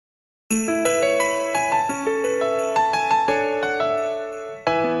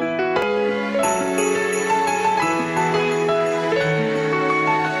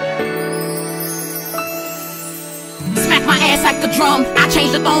drum. I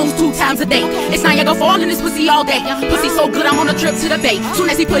change the thongs 2 times a day. It's now you go fall in this pussy all day. Pussy so good, I'm on a trip to the bay. Soon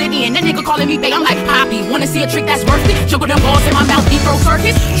as he put it in, that nigga calling me bae. I'm like, Poppy, wanna see a trick that's worth it? Juggle them balls in my mouth, deep throw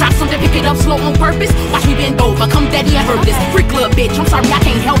circus. Drop something, pick it up slow on purpose. Watch me bend over, come daddy and hurt this. Freak club bitch, I'm sorry, I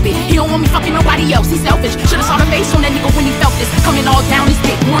can't help it. He don't want me fucking nobody else, he's selfish. Should've saw the face on that nigga when he felt this. Coming all down his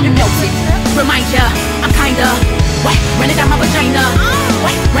dick, warm and melted. Remind ya, I'm kinda wet, run it down my vagina.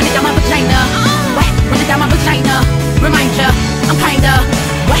 Wet, run it down my vagina. Wet, run it down my vagina. Remind ya, I'm kinda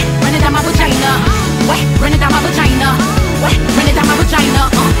wet, run it down my vagina. Wet, run it down my vagina. Wet, run it down my vagina.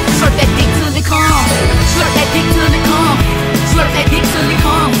 Slurp that dick till it come. Slurp that dick till it come. Slurp that dick till it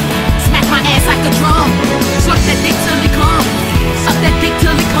come. Smack my ass like a drum. Slurp that dick till it come. Suck that dick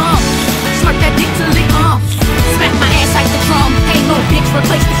till it come. Slurp that dick till it come. Smack my ass like the drum. Ain't no bitch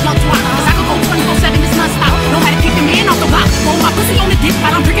replace this young twat. Cause I could go 24/7, this non-stop. Know how to kick the man off the block. Roll my pussy on the dick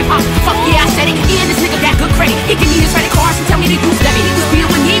while I'm drinking pop. Fuck yeah, I said it. He and this nigga got good credit. He give me his credit cards and tell me to use debit. He was being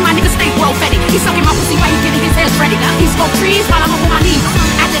with me, my nigga stay well fed. He's sucking my pussy while he getting his hands ready. He smoke trees while I'm up on my knees.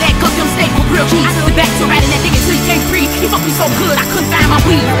 After that, cook them steak with grilled cheese. The back to riding that nigga till he came free. He fucked me so good, I couldn't find my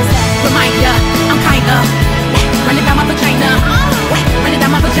weed. Remind ya, I'm kinda wet, run it down my vagina. Wet, run it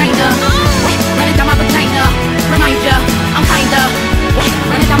down my vagina. Wet, run it down my vagina. Remind ya, I'm kinda wet,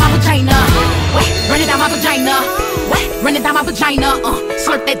 run it down my vagina. Wet, run it down my vagina. Wet, run it down my vagina.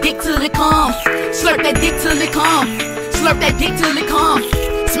 Slurp that dick till it come. Slurp that dick till it come. Slurp that dick till it come.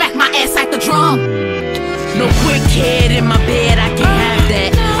 Smack my ass like the drum. No quick head in my bed, I can't have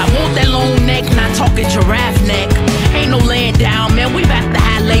that. I want that long neck, not talking giraffe neck. Ain't no laying down, man, we back to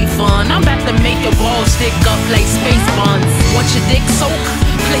Halation. I'm about to make your balls stick up like space buns. Want your dick soak?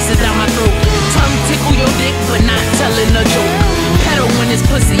 Place it down my throat. Tongue tickle your dick, but not telling a joke. Pedal when it's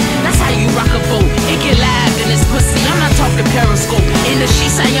pussy, that's how you rock a boat. It get live in this pussy, I'm not talking periscope. In the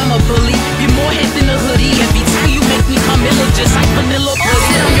sheets, I am a bully. You're more head than a hoodie. Every time you make me come, it look just like vanilla pudding.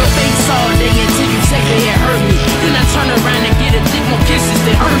 Sit on your face all day until you say it hurt me. Then I turn around and get a dick more kisses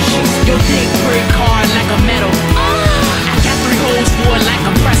than Hershey. Your dick break hard like a metal. I got 3 holes for it like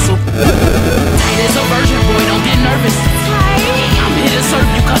a pretzel. Tight as a virgin, boy, don't get nervous. I'm here to serve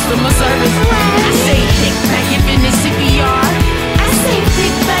you customer service. I say dick back if in the CPR. I say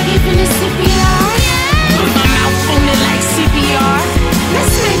dick back if in the CPR. Put my mouth on it like CPR.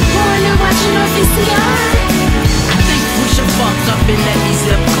 Let's make porn and watch it on VCR. I think we should fuck up and let me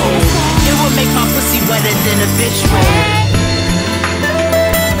zip code. It would make my pussy wetter than a bitch roll.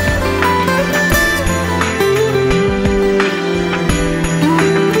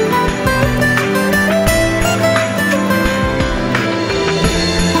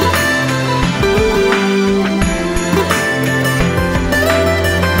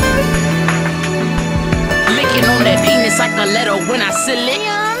 Like a letter when I seal it.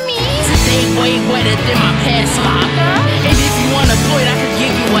 Today way wetter than my past life. And if you wanna throw it